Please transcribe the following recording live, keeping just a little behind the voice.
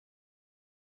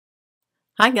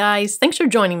Hi guys, thanks for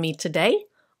joining me today.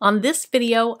 On this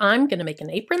video, I'm going to make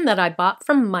an apron that I bought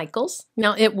from Michaels.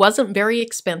 Now, it wasn't very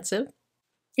expensive.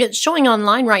 It's showing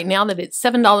online right now that it's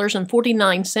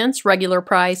 $7.49 regular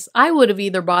price. I would have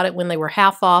either bought it when they were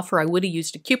half off or I would have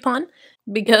used a coupon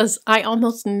because I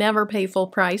almost never pay full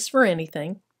price for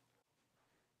anything.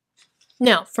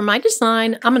 Now, for my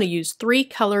design, I'm going to use 3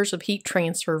 colors of heat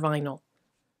transfer vinyl.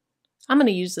 I'm going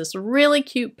to use this really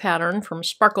cute pattern from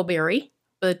Sparkleberry,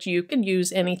 but you can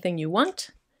use anything you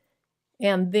want.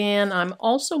 And then I'm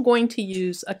also going to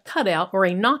use a cutout or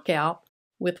a knockout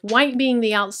with white being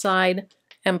the outside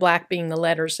and black being the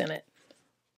letters in it.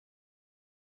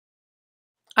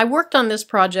 I worked on this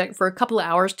project for a couple of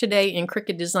hours today in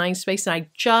Cricut Design Space and I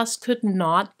just could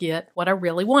not get what I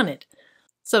really wanted.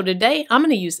 So today I'm going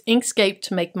to use Inkscape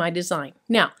to make my design.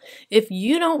 Now, if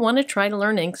you don't want to try to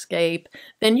learn Inkscape,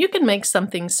 then you can make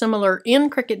something similar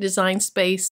in Cricut Design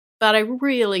Space, but I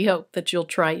really hope that you'll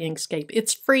try Inkscape.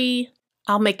 It's free,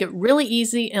 I'll make it really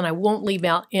easy, and I won't leave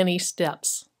out any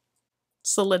steps.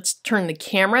 So let's turn the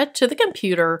camera to the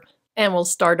computer and we'll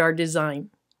start our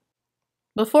design.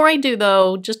 Before I do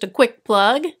though, just a quick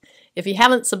plug. If you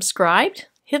haven't subscribed,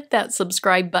 hit that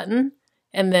subscribe button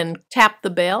and then tap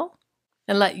the bell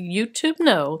and let YouTube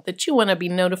know that you want to be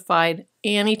notified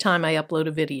anytime I upload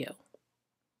a video.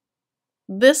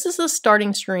 This is the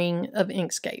starting screen of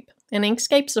Inkscape. And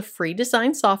Inkscape's a free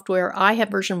design software. I have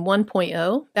version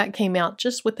 1.0. That came out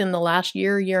just within the last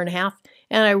year and a half,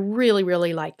 and I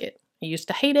really like it. I used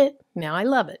to hate it, now I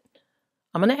love it.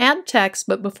 I'm going to add text,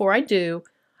 but before I do,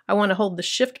 I want to hold the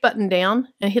Shift button down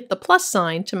and hit the plus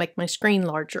sign to make my screen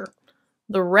larger.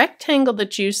 The rectangle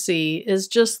that you see is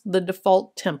just the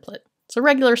default template. It's a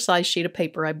regular size sheet of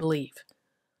paper, I believe.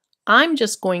 I'm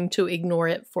just going to ignore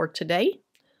it for today.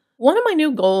 One of my new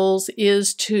goals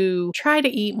is to try to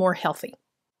eat more healthy.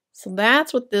 So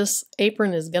that's what this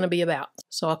apron is going to be about.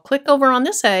 So I'll click over on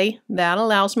this A. That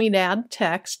allows me to add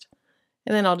text.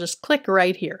 And then I'll just click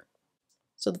right here.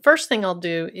 So the first thing I'll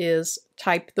do is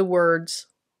type the words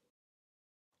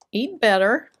Eat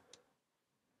Better.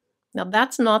 Now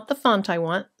that's not the font I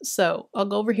want. So I'll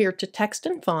go over here to Text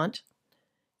and Font.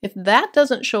 If that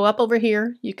doesn't show up over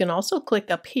here, you can also click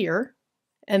up here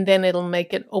and then it'll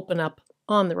make it open up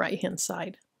on the right hand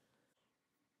side.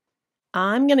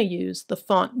 I'm going to use the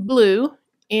font Blue.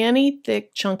 Any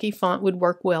thick chunky font would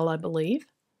work well, I believe.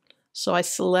 So I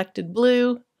selected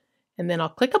Blue and then I'll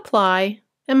click Apply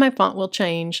and my font will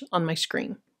change on my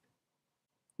screen.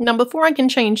 Now before I can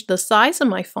change the size of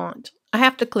my font, I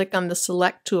have to click on the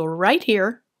Select tool right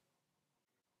here.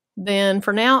 Then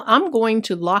for now, I'm going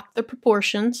to lock the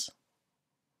proportions.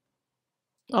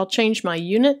 I'll change my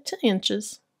unit to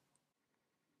inches.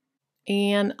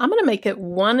 And I'm going to make it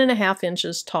 1.5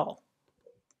 inches tall.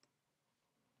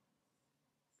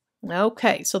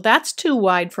 Okay, so that's too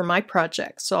wide for my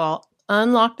project. So I'll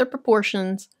unlock the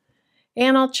proportions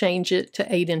and I'll change it to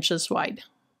 8 inches wide.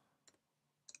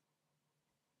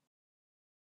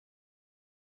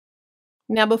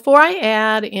 Now before I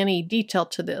add any detail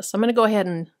to this, I'm going to go ahead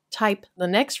and type the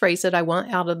next phrase that I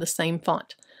want out of the same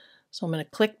font. So I'm going to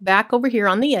click back over here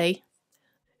on the A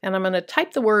and I'm going to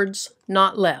type the words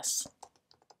not less.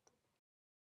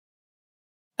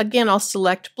 Again, I'll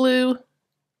select Blue,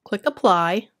 click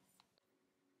Apply,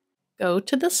 go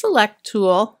to the Select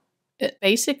tool. It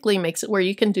basically makes it where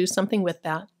you can do something with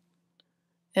that.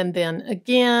 And then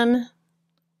again,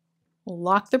 we'll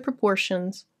lock the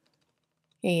proportions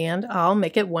and I'll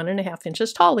make it 1.5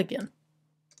 inches tall again.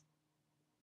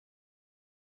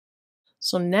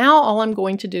 So now all I'm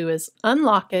going to do is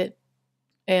unlock it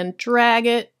and drag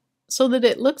it so that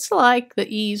it looks like the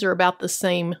E's are about the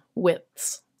same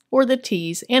widths, or the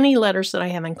T's, any letters that I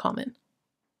have in common.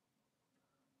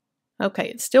 Okay,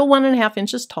 it's still 1.5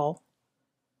 inches tall.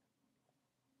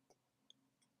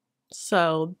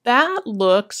 So that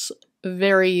looks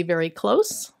very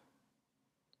close.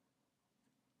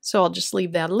 So I'll just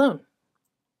leave that alone.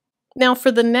 Now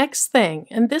for the next thing,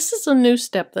 and this is a new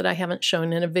step that I haven't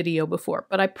shown in a video before,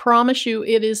 but I promise you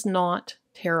it is not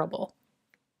terrible.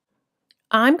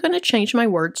 I'm going to change my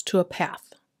words to a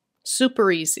path.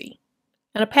 Super easy.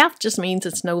 And a path just means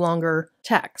it's no longer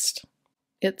text.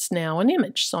 It's now an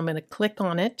image. So I'm going to click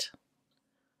on it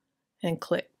and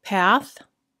click Path,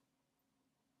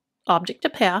 Object to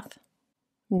Path.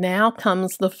 Now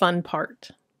comes the fun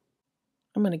part.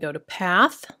 I'm going to go to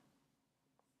Path,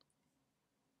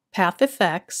 Path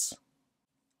Effects.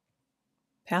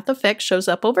 Path Effects shows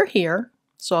up over here,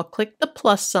 so I'll click the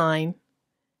plus sign,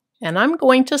 and I'm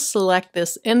going to select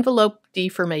this envelope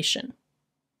deformation.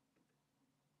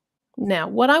 Now,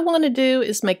 what I want to do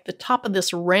is make the top of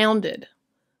this rounded.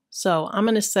 So I'm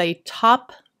going to say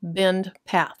top bend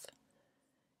path.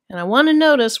 And I want to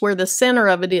notice where the center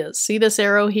of it is. See this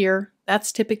arrow here?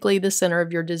 That's typically the center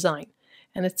of your design.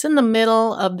 And it's in the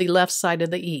middle of the left side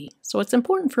of the E. So it's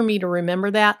important for me to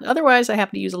remember that. Otherwise, I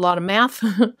have to use a lot of math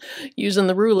using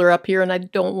the ruler up here, and I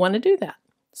don't want to do that.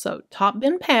 So top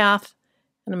bend path,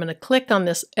 and I'm going to click on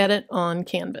this Edit on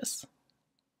Canvas.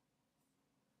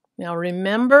 Now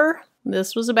remember,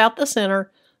 this was about the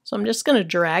center, so I'm just going to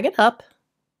drag it up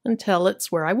until it's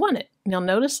where I want it. Now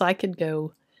notice I could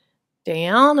go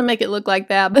down and make it look like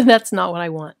that, but that's not what I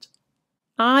want.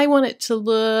 I want it to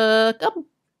look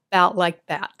about like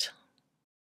that.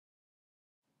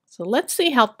 So let's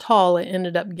see how tall it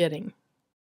ended up getting.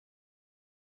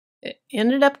 It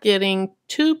ended up getting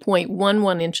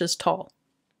 2.11 inches tall.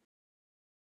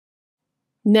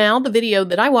 Now the video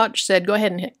that I watched said go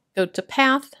ahead and go to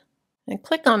Path and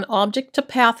click on Object to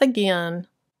Path again.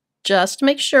 Just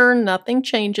make sure nothing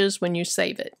changes when you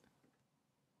save it.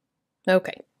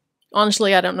 Okay.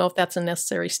 Honestly, I don't know if that's a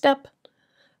necessary step,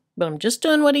 but I'm just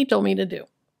doing what he told me to do.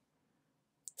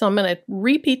 So I'm going to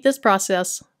repeat this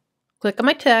process. Click on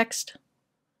my text,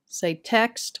 say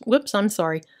text,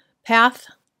 path,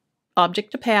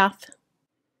 object to path.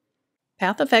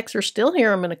 Path effects are still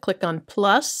here. I'm going to click on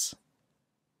plus,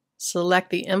 select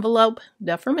the envelope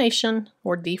deformation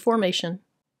or deformation.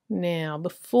 Now,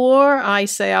 before I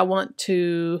say I want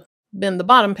to bend the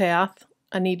bottom path,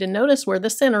 I need to notice where the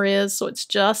center is, so it's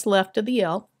just left of the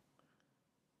L.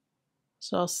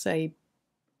 So I'll say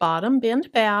bottom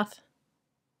bend path,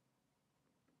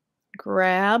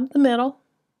 grab the middle,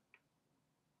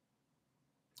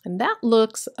 and that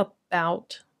looks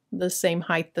about the same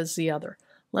height as the other.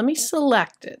 Let me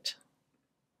select it.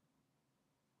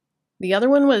 The other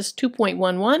one was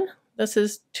 2.11. This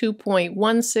is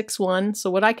 2.161. So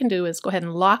what I can do is go ahead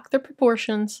and lock the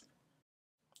proportions,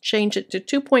 change it to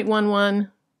 2.11,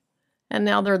 and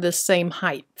now they're the same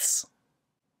heights.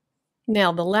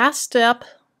 Now the last step,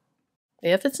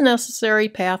 if it's necessary,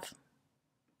 path,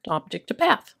 object to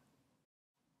path.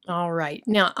 All right,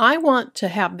 now I want to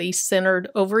have these centered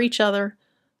over each other,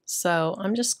 so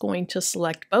I'm just going to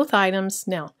select both items.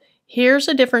 Now, here's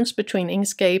a difference between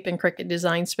Inkscape and Cricut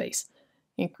Design Space.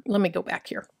 Let me go back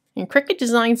here. In Cricut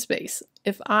Design Space,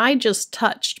 if I just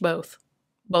touched both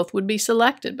would be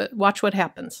selected, but watch what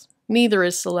happens. Neither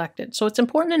is selected. So it's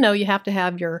important to know you have to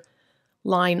have your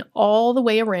line all the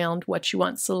way around what you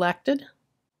want selected.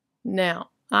 Now,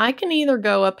 I can either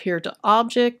go up here to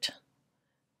Object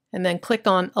and then click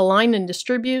on Align and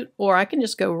Distribute, or I can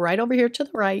just go right over here to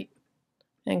the right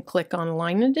and click on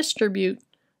Align and Distribute,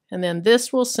 and then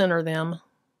this will center them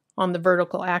on the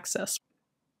vertical axis.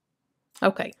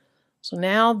 Okay, so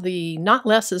now the Not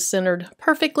Less is centered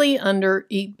perfectly under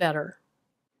Eat Better.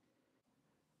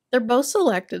 They're both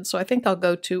selected, so I think I'll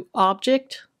go to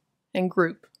Object and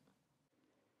Group.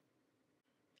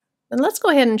 And let's go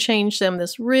ahead and change them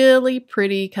this really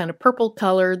pretty kind of purple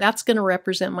color. That's going to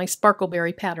represent my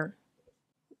sparkleberry pattern.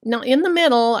 Now in the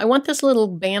middle, I want this little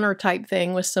banner type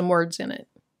thing with some words in it.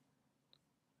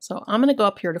 So I'm going to go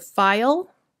up here to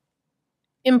File,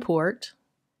 Import,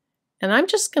 and I'm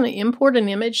just going to import an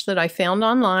image that I found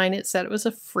online. It said it was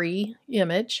a free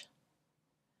image,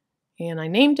 and I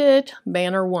named it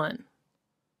Banner 1.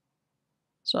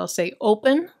 So I'll say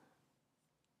Open,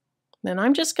 then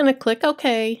I'm just going to click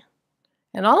OK.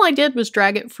 And all I did was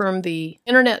drag it from the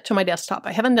internet to my desktop.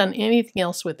 I haven't done anything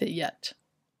else with it yet.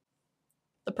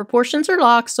 The proportions are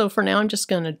locked, so for now I'm just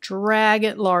going to drag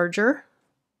it larger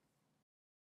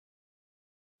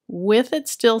with it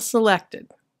still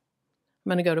selected. I'm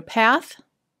going to go to Path,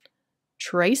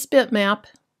 Trace Bitmap.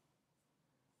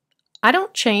 I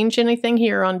don't change anything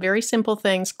here on very simple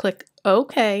things. Click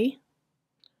OK.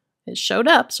 It showed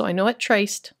up, so I know it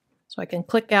traced, so I can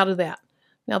click out of that.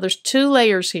 Now there's two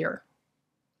layers here.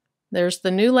 There's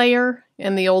the new layer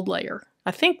and the old layer.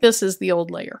 I think this is the old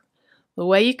layer. The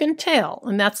way you can tell,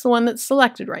 and that's the one that's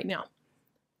selected right now,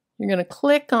 you're going to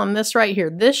click on this right here.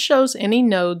 This shows any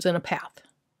nodes in a path.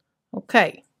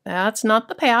 Okay, that's not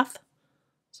the path,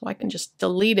 so I can just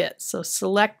delete it. So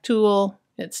Select Tool,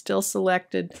 it's still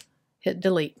selected, hit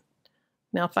Delete.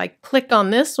 Now if I click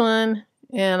on this one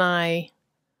and I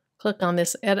click on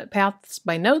this Edit Paths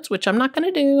by Nodes, which I'm not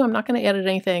going to do, I'm not going to edit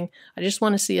anything, I just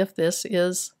want to see if this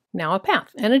is now a path,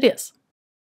 and it is.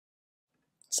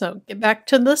 So get back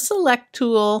to the Select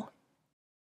tool.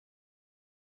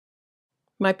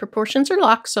 My proportions are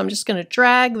locked, so I'm just going to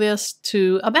drag this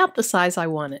to about the size I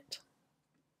want it.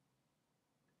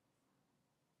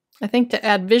 I think to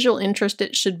add visual interest,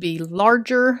 it should be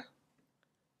larger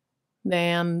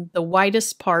than the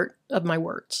widest part of my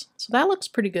words. So that looks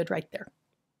pretty good right there.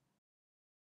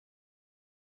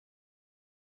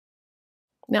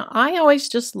 Now, I always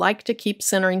just like to keep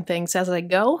centering things as I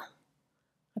go.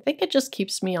 I think it just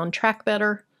keeps me on track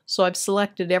better. So I've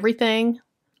selected everything,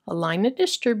 align and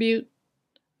distribute,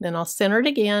 then I'll center it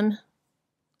again,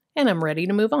 and I'm ready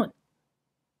to move on.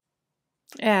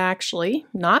 Actually,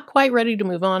 not quite ready to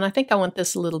move on. I think I want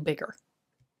this a little bigger.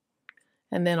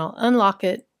 And then I'll unlock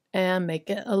it and make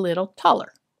it a little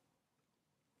taller.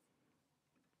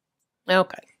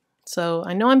 Okay, so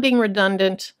I know I'm being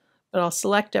redundant, but I'll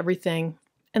select everything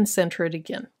and center it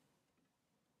again.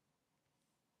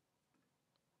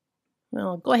 Well,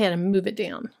 I'll go ahead and move it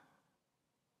down.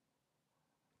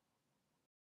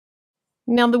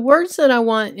 Now the words that I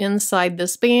want inside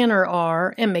this banner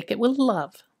are, and make it with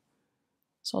love.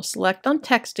 So I'll select on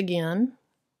text again,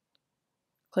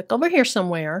 click over here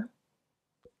somewhere,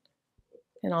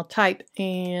 and I'll type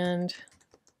and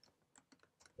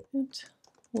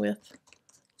with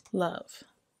love.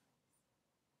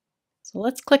 So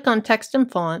let's click on text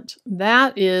and font.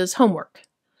 That is homework.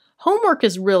 Homework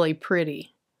is really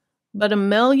pretty, but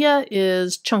Amelia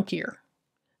is chunkier,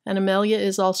 and Amelia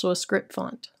is also a script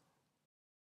font.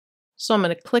 So I'm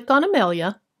going to click on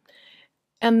Amelia,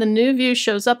 and the new view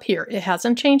shows up here. It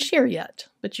hasn't changed here yet,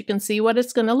 but you can see what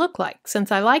it's going to look like.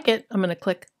 Since I like it, I'm going to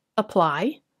click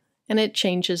Apply, and it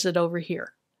changes it over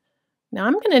here. Now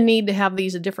I'm going to need to have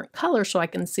these a different color so I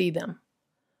can see them.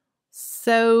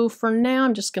 So for now,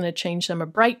 I'm just going to change them a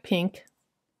bright pink.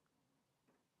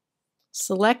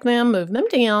 Select them, move them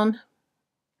down.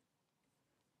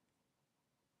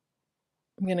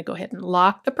 I'm going to go ahead and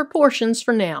lock the proportions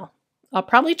for now. I'll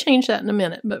probably change that in a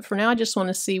minute, but for now I just want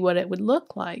to see what it would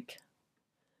look like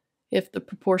if the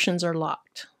proportions are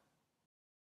locked.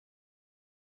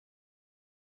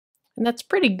 And that's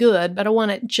pretty good, but I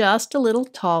want it just a little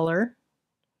taller.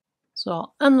 So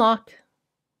I'll unlock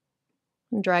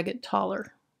and drag it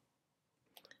taller.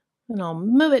 And I'll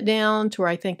move it down to where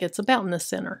I think it's about in the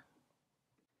center.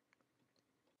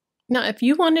 Now, if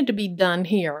you wanted to be done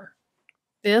here,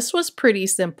 this was pretty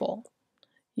simple.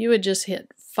 You would just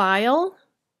hit File,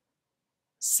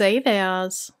 Save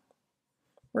As.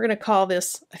 We're going to call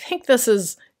this, I think this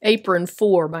is Apron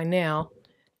 4 by now.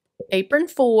 Apron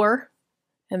 4.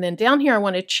 And then down here I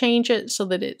want to change it so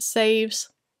that it saves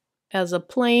as a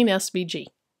plain SVG.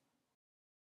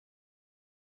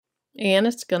 And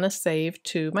it's going to save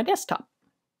to my desktop.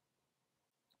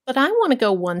 But I want to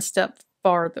go one step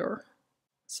farther.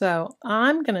 So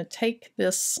I'm going to take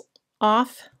this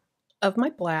off of my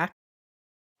black,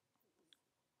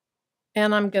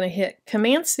 and I'm going to hit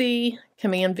Command-C,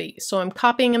 Command-V. So I'm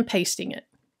copying and pasting it.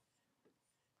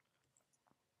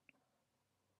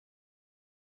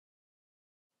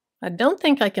 I don't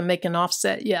think I can make an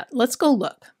offset yet. Let's go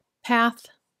look. Path,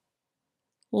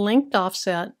 linked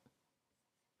offset.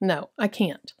 No, I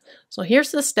can't. So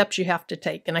here's the steps you have to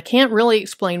take. And I can't really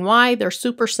explain why. They're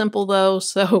super simple though,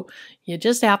 so you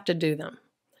just have to do them.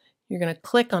 You're going to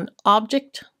click on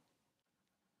Object,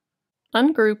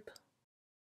 Ungroup,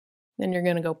 then you're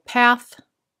going to go Path,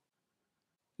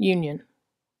 Union.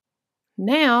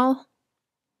 Now,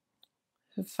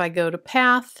 if I go to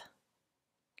Path,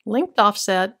 Linked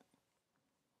Offset,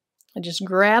 I just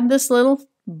grab this little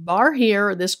bar here,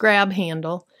 or this grab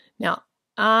handle. Now,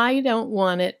 I don't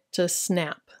want it to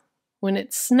snap. When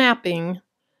it's snapping,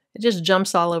 it just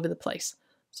jumps all over the place.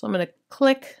 So I'm going to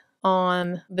click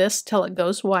on this till it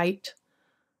goes white.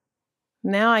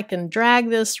 Now I can drag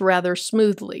this rather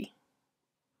smoothly.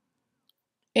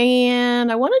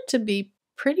 And I want it to be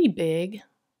pretty big,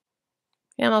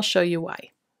 and I'll show you why.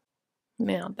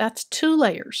 Now, that's 2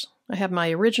 layers. I have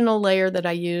my original layer that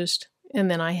I used, and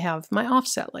then I have my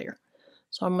offset layer.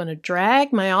 So I'm going to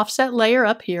drag my offset layer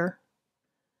up here.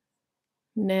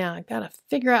 Now I got to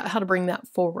figure out how to bring that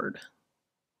forward.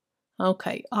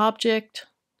 Okay, Object.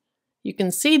 You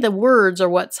can see the words are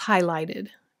what's highlighted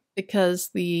because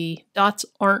the dots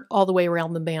aren't all the way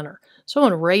around the banner. So I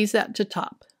want to raise that to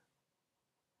top.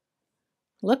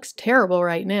 Looks terrible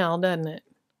right now, doesn't it?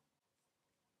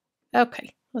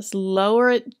 Okay, let's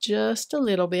lower it just a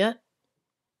little bit.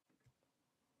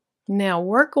 Now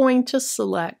we're going to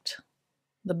select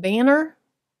the banner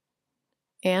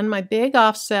and my big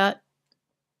offset.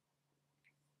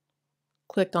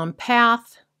 Click on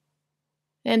Path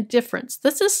and Difference.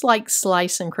 This is like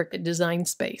Slice in Cricut Design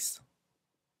Space.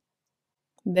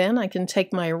 Then I can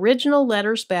take my original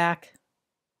letters back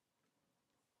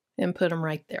and put them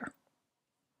right there.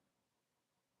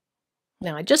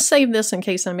 Now I just saved this in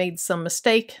case I made some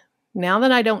mistake. Now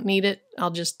that I don't need it,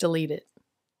 I'll just delete it.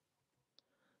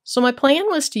 So my plan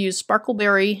was to use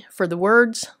Sparkleberry for the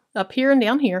words up here and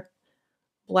down here,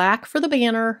 black for the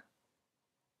banner,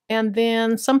 and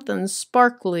then something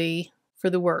sparkly for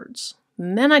the words.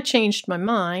 And then I changed my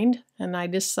mind and I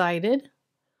decided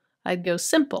I'd go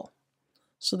simple.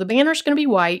 So the banner's going to be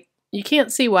white. You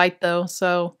can't see white though,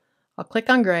 so I'll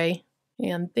click on gray.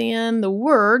 And then the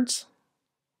words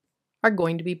are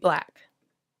going to be black.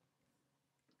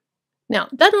 Now,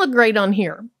 it doesn't look great on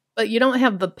here, but you don't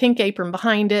have the pink apron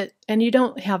behind it, and you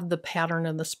don't have the pattern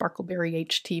of the Sparkleberry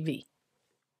HTV.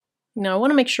 Now, I want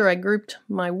to make sure I grouped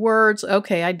my words.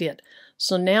 Okay, I did.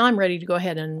 So now I'm ready to go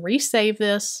ahead and resave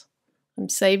this. I'm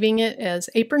saving it as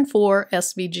Apron 4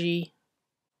 SVG,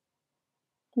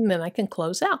 and then I can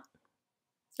close out.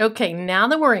 Okay, now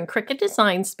that we're in Cricut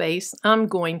Design Space, I'm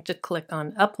going to click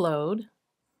on Upload,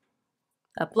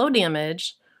 Upload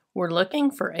Image. We're looking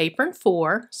for Apron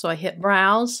 4, so I hit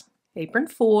Browse, Apron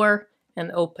 4,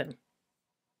 and Open.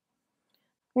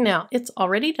 Now, it's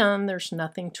already done. There's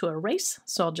nothing to erase,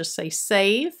 so I'll just say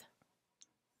Save.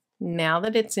 Now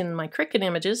that it's in my Cricut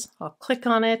images, I'll click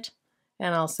on it,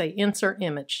 and I'll say Insert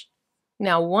Image.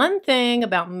 Now, one thing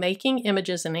about making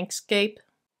images in Inkscape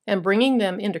and bringing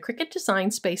them into Cricut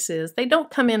Design Space is they don't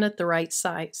come in at the right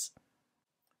size.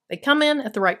 They come in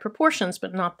at the right proportions,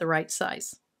 but not the right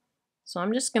size. So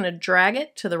I'm just going to drag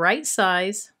it to the right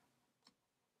size.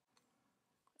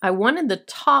 I wanted the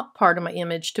top part of my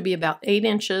image to be about 8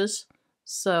 inches.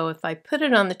 So if I put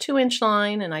it on the 2-inch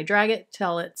line and I drag it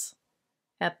till it's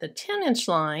at the 10-inch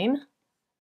line,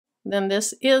 then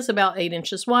this is about 8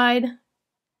 inches wide.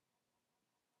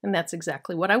 And that's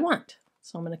exactly what I want.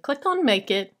 So I'm going to click on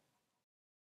Make It.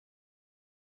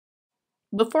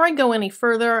 Before I go any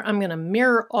further, I'm going to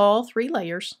mirror all 3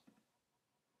 layers.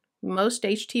 Most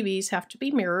HTVs have to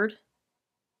be mirrored.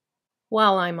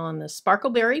 While I'm on the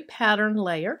Sparkleberry pattern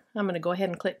layer, I'm going to go ahead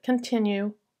and click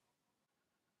Continue.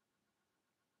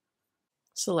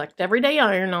 Select Everyday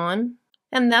Iron-On,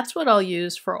 and that's what I'll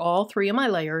use for all 3 of my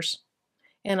layers.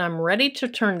 And I'm ready to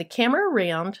turn the camera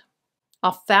around.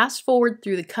 I'll fast forward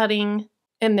through the cutting,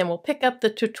 and then we'll pick up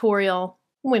the tutorial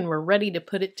when we're ready to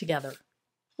put it together.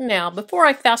 Now, before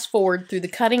I fast forward through the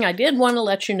cutting, I did want to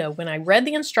let you know when I read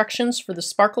the instructions for the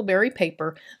Sparkleberry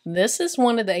paper, this is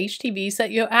one of the HTVs that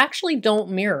you actually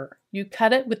don't mirror. You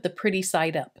cut it with the pretty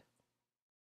side up.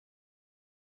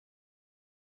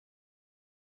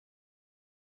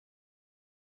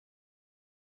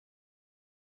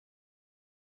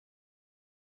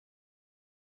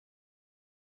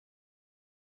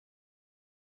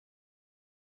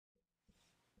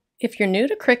 If you're new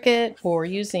to Cricut or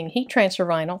using heat transfer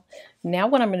vinyl, now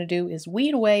what I'm going to do is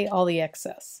weed away all the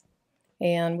excess.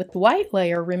 And with the white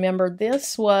layer, remember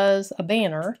this was a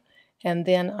banner, and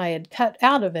then I had cut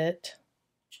out of it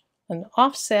an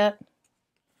offset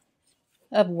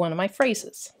of one of my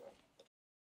phrases.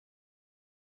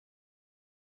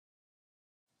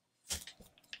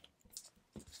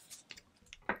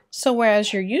 So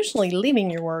whereas you're usually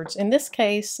leaving your words, in this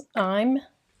case, I'm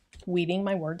weeding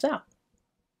my words out.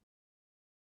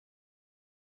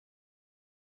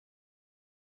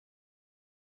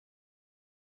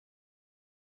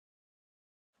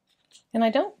 And I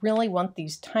don't really want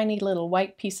these tiny little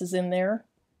white pieces in there.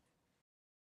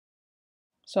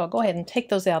 So I'll go ahead and take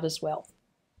those out as well.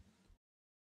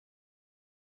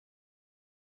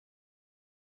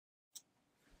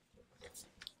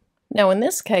 Now in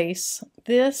this case,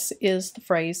 this is the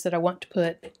phrase that I want to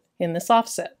put in this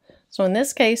offset. So in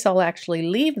this case, I'll actually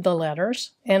leave the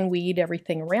letters and weed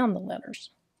everything around the letters.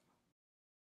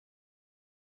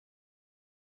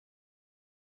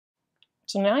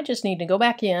 So now I just need to go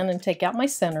back in and take out my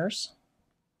centers.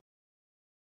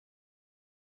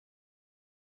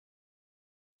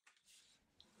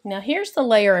 Now here's the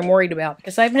layer I'm worried about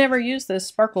because I've never used this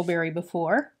Sparkleberry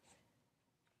before.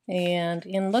 And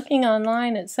in looking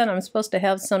online, it said I'm supposed to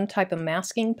have some type of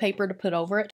masking paper to put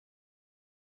over it.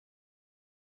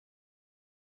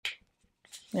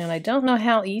 And I don't know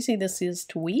how easy this is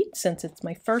to weed since it's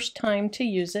my first time to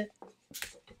use it.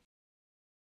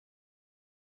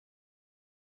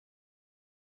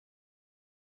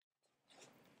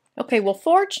 Okay, well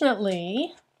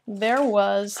fortunately, there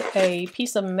was a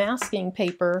piece of masking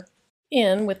paper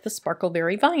in with the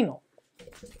Sparkleberry vinyl.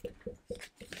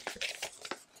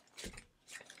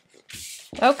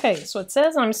 Okay, so it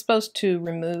says I'm supposed to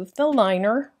remove the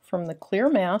liner from the clear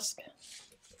mask.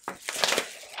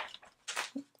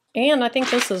 And I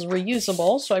think this is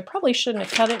reusable, so I probably shouldn't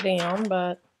have cut it down,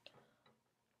 but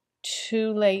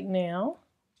too late now.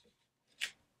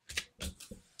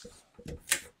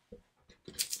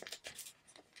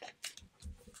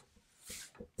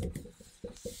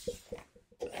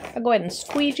 I'll go ahead and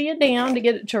squeegee it down to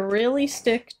get it to really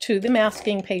stick to the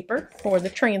masking paper or the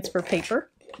transfer paper.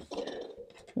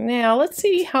 Now let's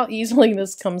see how easily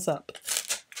this comes up.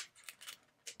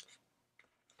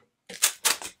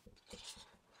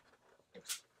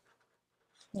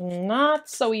 Not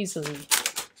so easily.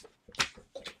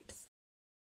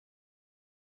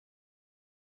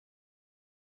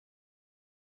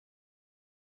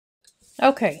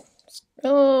 Okay.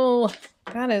 Oh,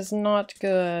 that is not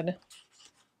good.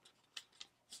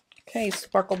 Okay,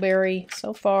 Sparkleberry,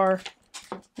 so far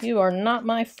you are not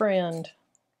my friend.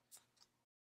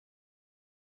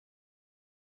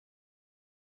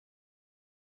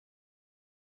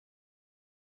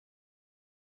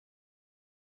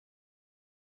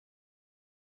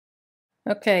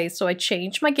 Okay, so I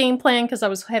changed my game plan because I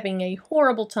was having a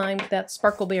horrible time with that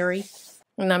Sparkleberry.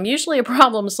 And I'm usually a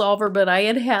problem solver, but I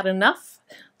had had enough.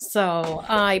 So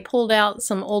I pulled out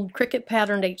some old Cricut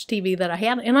patterned HTV that I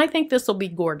had, and I think this will be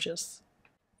gorgeous.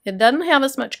 It doesn't have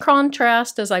as much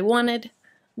contrast as I wanted,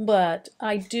 but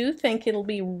I do think it'll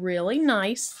be really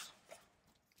nice.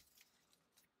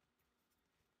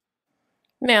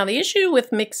 Now, the issue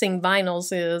with mixing vinyls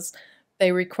is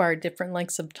they require different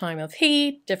lengths of time of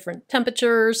heat, different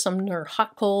temperatures. Some are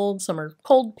hot cold, some are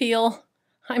cold peel.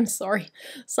 I'm sorry,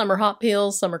 some are hot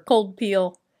peel, some are cold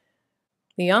peel.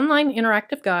 The online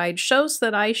interactive guide shows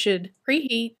that I should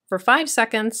preheat for 5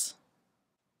 seconds.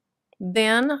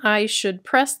 Then I should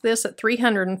press this at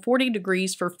 340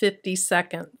 degrees for 50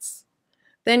 seconds.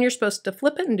 Then you're supposed to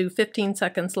flip it and do 15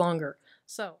 seconds longer.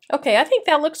 So, okay, I think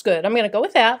that looks good. I'm going to go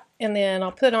with that, and then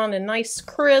I'll put on a nice,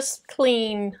 crisp,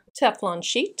 clean Teflon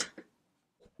sheet.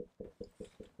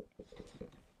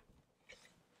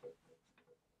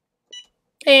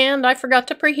 And I forgot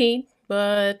to preheat,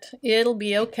 but it'll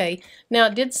be okay. Now,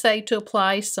 it did say to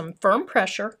apply some firm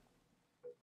pressure.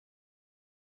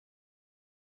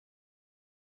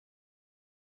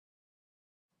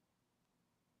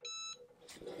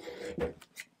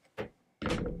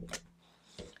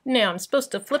 Now I'm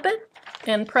supposed to flip it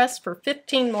and press for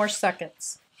 15 more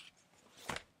seconds.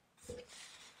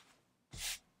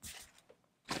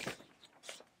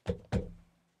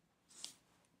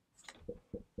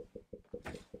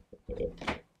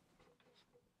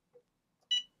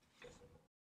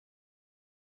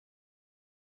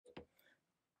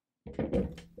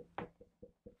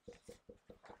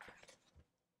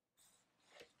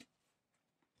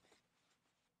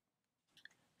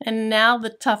 And now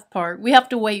the tough part. We have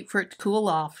to wait for it to cool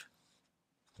off.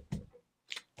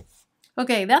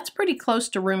 Okay, that's pretty close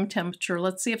to room temperature.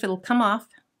 Let's see if it'll come off.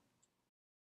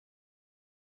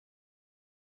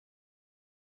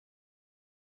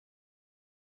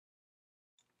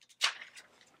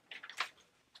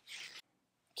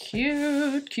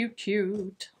 Cute, cute,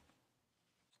 cute.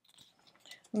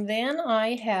 Then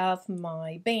I have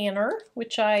my banner,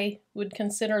 which I would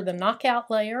consider the knockout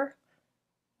layer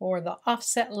or the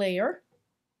offset layer.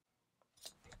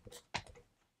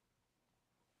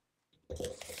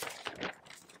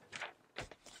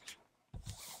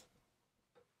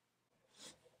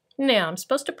 Now I'm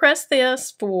supposed to press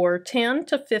this for 10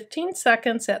 to 15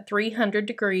 seconds at 300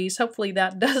 degrees. Hopefully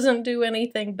that doesn't do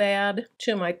anything bad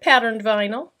to my patterned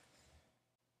vinyl.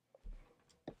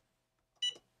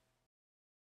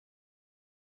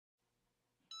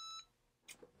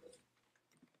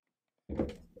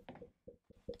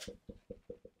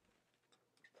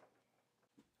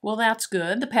 Well, that's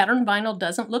good. The patterned vinyl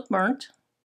doesn't look burnt.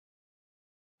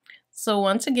 So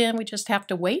once again, we just have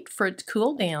to wait for it to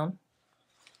cool down.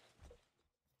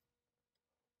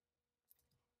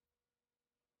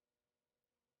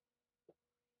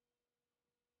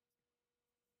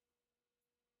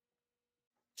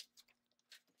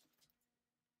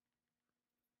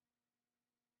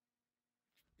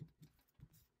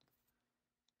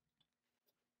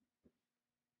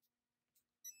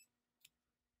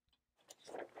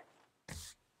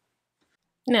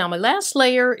 Now my last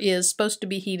layer is supposed to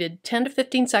be heated 10 to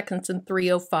 15 seconds in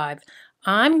 305.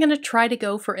 I'm going to try to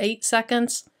go for 8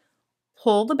 seconds,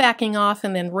 pull the backing off,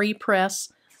 and then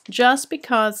repress, just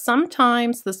because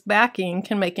sometimes this backing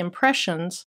can make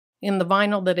impressions in the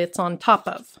vinyl that it's on top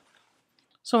of.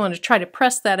 So I'm going to try to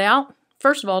press that out.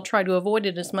 First of all, try to avoid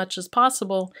it as much as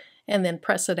possible, and then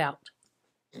press it out.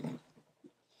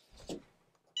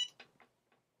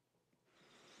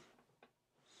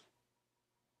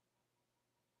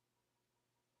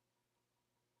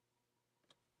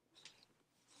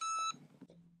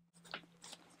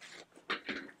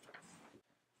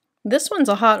 This one's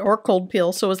a hot or cold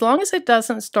peel, so as long as it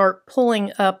doesn't start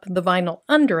pulling up the vinyl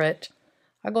under it,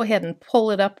 I'll go ahead and pull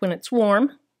it up when it's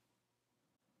warm.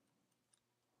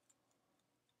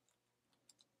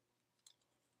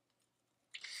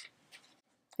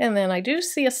 And then I do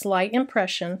see a slight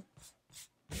impression.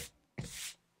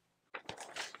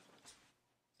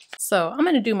 So I'm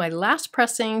going to do my last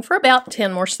pressing for about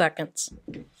 10 more seconds.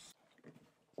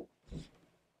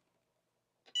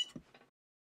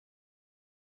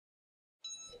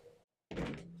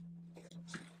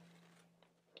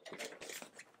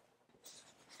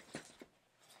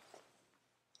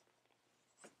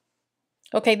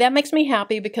 Okay, that makes me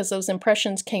happy because those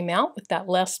impressions came out with that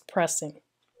less pressing.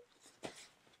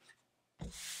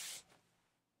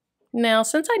 Now,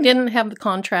 since I didn't have the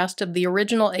contrast of the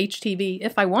original HTV,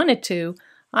 if I wanted to,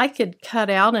 I could cut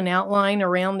out an outline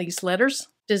around these letters,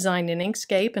 design in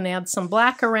Inkscape, and add some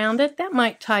black around it. That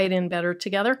might tie it in better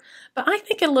together, but I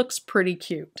think it looks pretty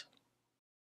cute.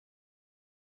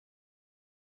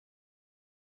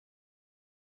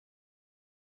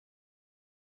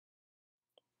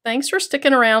 Thanks for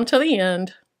sticking around till the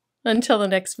end. Until the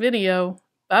next video,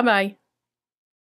 bye-bye.